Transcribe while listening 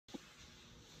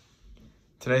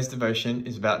Today's devotion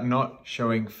is about not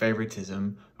showing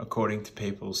favoritism according to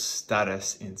people's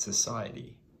status in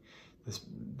society.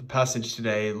 The passage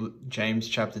today, James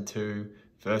chapter 2,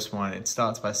 verse 1, it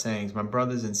starts by saying, "My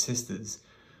brothers and sisters,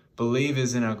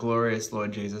 believers in our glorious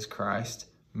Lord Jesus Christ,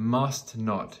 must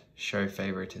not show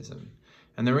favoritism."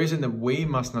 And the reason that we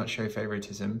must not show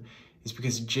favoritism is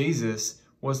because Jesus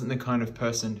wasn't the kind of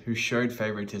person who showed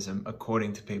favoritism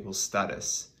according to people's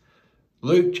status.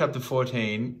 Luke chapter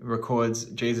 14 records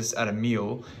Jesus at a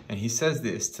meal, and he says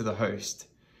this to the host: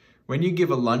 "When you give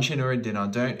a luncheon or a dinner,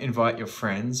 don't invite your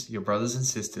friends, your brothers and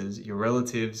sisters, your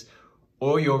relatives,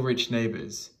 or your rich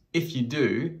neighbors. If you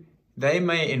do, they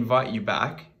may invite you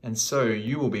back, and so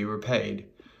you will be repaid.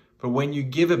 But when you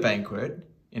give a banquet,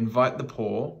 invite the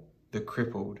poor, the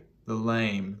crippled, the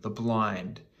lame, the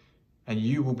blind, and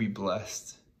you will be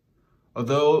blessed.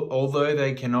 Although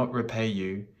they cannot repay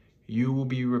you, you will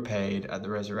be repaid at the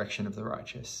resurrection of the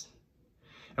righteous."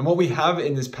 And what we have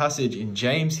in this passage in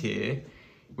James here,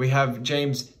 we have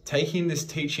James taking this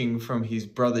teaching from his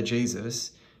brother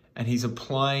Jesus, and he's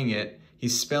applying it,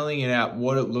 he's spelling it out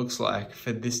what it looks like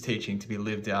for this teaching to be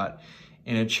lived out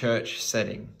in a church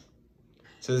setting.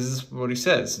 So this is what he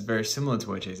says, it's very similar to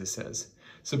what Jesus says.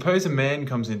 "Suppose a man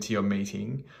comes into your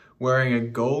meeting wearing a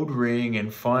gold ring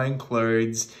and fine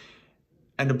clothes,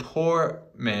 and a poor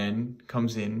man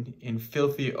comes in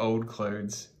filthy old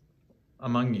clothes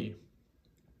among you.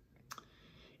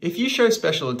 If you show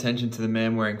special attention to the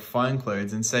man wearing fine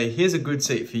clothes and say, 'Here's a good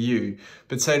seat for you,'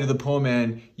 but say to the poor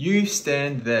man, 'You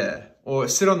stand there,' or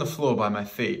 'Sit on the floor by my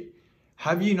feet,'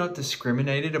 have you not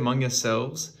discriminated among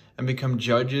yourselves and become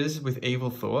judges with evil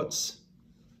thoughts?"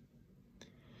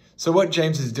 So what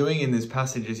James is doing in this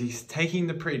passage is he's taking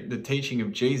the teaching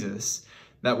of Jesus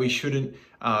that we shouldn't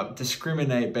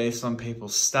discriminate based on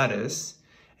people's status.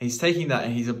 He's taking that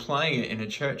and he's applying it in a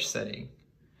church setting.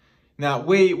 Now,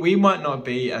 we might not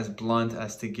be as blunt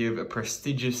as to give a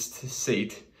prestigious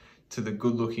seat to the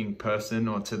good-looking person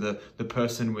or to the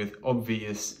person with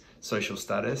obvious social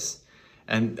status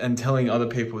and telling other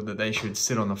people that they should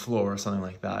sit on the floor or something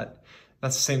like that.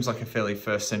 That seems like a fairly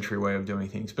first century way of doing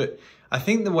things. But I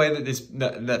think the way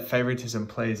that that favoritism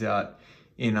plays out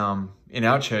in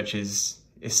our church is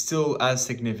still as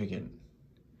significant.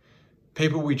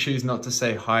 People we choose not to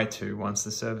say hi to once the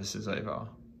service is over.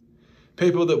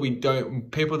 People that we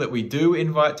do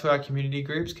invite to our community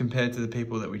groups compared to the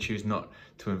people that we choose not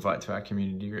to invite to our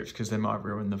community groups because they might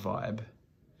ruin the vibe.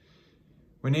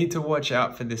 We need to watch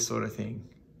out for this sort of thing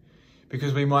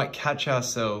because we might catch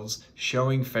ourselves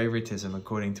showing favoritism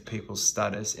according to people's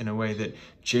status in a way that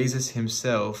Jesus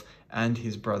himself and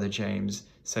his brother James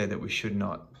say that we should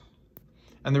not.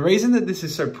 And the reason that this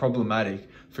is so problematic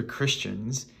for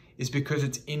Christians is because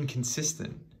it's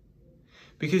inconsistent.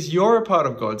 Because you're a part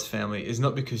of God's family is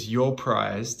not because you're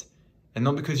prized and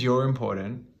not because you're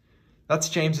important. That's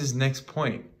James's next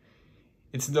point.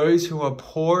 It's those who are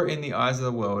poor in the eyes of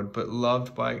the world but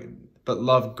love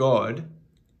God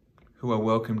who are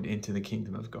welcomed into the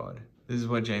kingdom of God. This is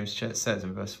what James says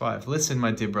in verse 5. "Listen,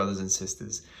 my dear brothers and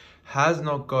sisters, has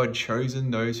not God chosen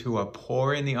those who are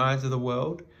poor in the eyes of the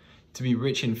world to be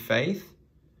rich in faith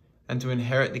and to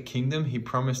inherit the kingdom he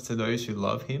promised to those who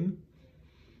love him?"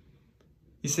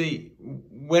 You see,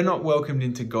 we're not welcomed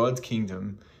into God's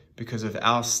kingdom because of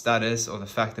our status or the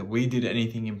fact that we did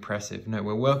anything impressive. No,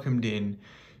 we're welcomed in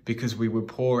because we were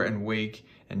poor and weak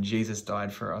and Jesus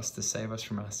died for us to save us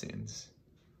from our sins.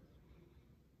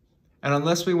 And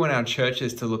unless we want our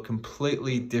churches to look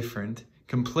completely different,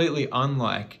 completely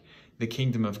unlike the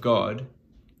kingdom of God,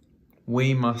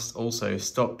 we must also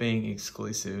stop being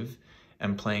exclusive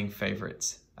and playing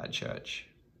favorites at church.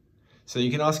 So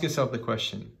you can ask yourself the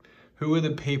question, who are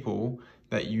the people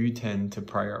that you tend to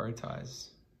prioritize?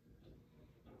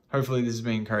 Hopefully this has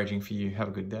been encouraging for you. Have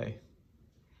a good day.